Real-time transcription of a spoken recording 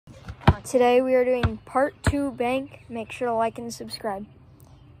Today we are doing part 2 bank. Make sure to like and subscribe.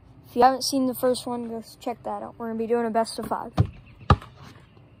 If you haven't seen the first one, go check that out. We're going to be doing a best of 5.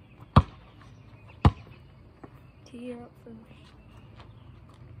 Tee up first.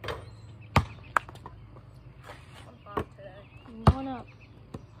 I'm hot today. 1 up.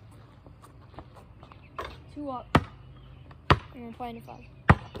 2 up. And playing a 5.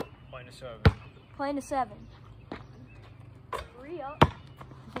 Playing a 7. Playing a 7. 3 up.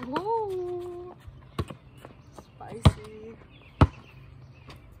 Whoa. Spicy.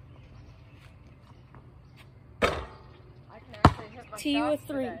 I can actually hit my Tee shots with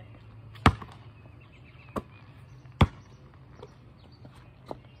 3. today.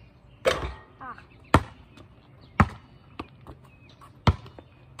 Ah.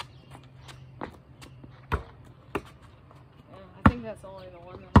 Yeah, I think that's only the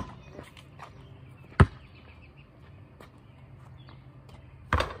one that I can hit.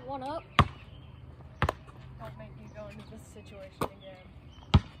 1 up. Don't make me go into this situation again.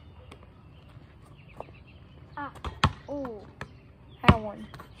 Ah. Oh. Had 1.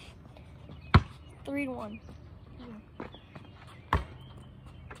 3-1.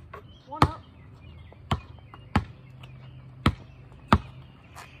 1 up.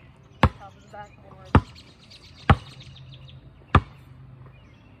 Top of the backboard.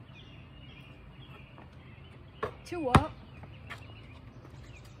 2 up.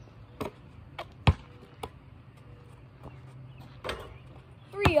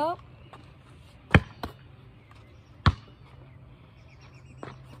 3 up.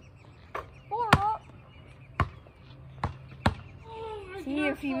 4 up. See,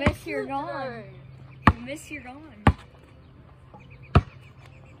 if you miss, you're gone. If you miss, you're gone.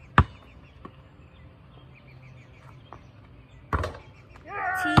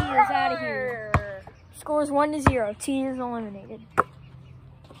 T is out of here. Scores 1-0. T is eliminated.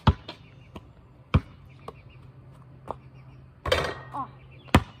 Oh.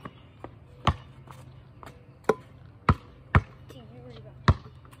 T, you ready to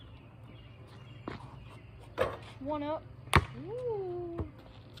go. 1 up. Ooh.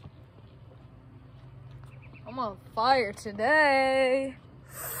 I'm on fire today.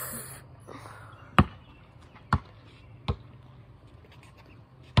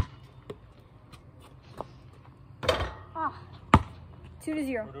 Ah.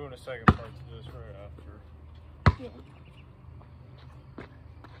 2-0. We're doing a second part to this right after. Yeah.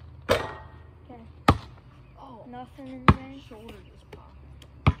 Okay. Oh, Nothing in the bank. shoulder just popped.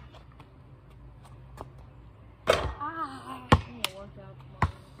 Ah. I'm gonna work out tomorrow.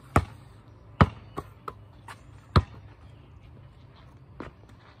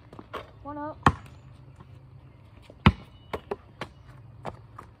 1 up.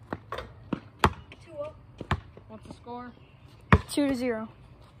 2 up. What's the score? 2-0.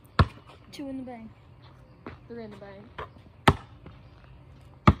 2 in the bank. 3 in the bank.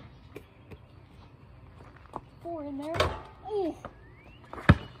 4 in there. Ooh.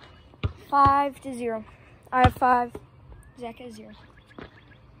 5-0. I have 5. Zach has 0.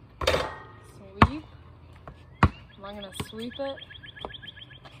 Sweep. Am I gonna sweep it?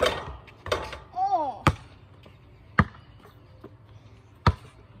 Oh.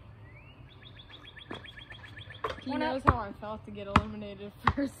 He 1 knows up. how I felt to get eliminated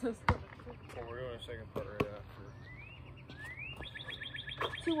first. Well, we're doing a second part right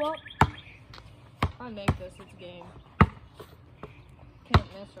after. 2 up. If I make this, it's game. Can't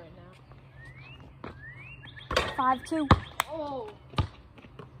miss right now. 5-2. Oh!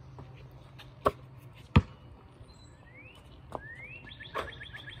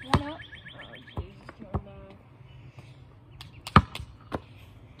 1 up. Oh, Jesus, come back.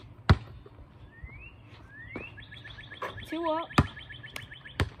 2 up.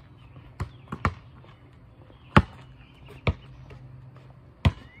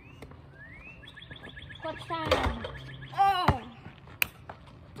 'Time. Oh!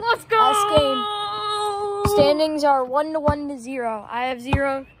 Let's go! Last game. Standings are 1-0. I have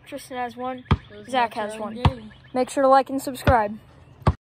 0. Tristan has 1. Zach has 1. Game. Make sure to like and subscribe.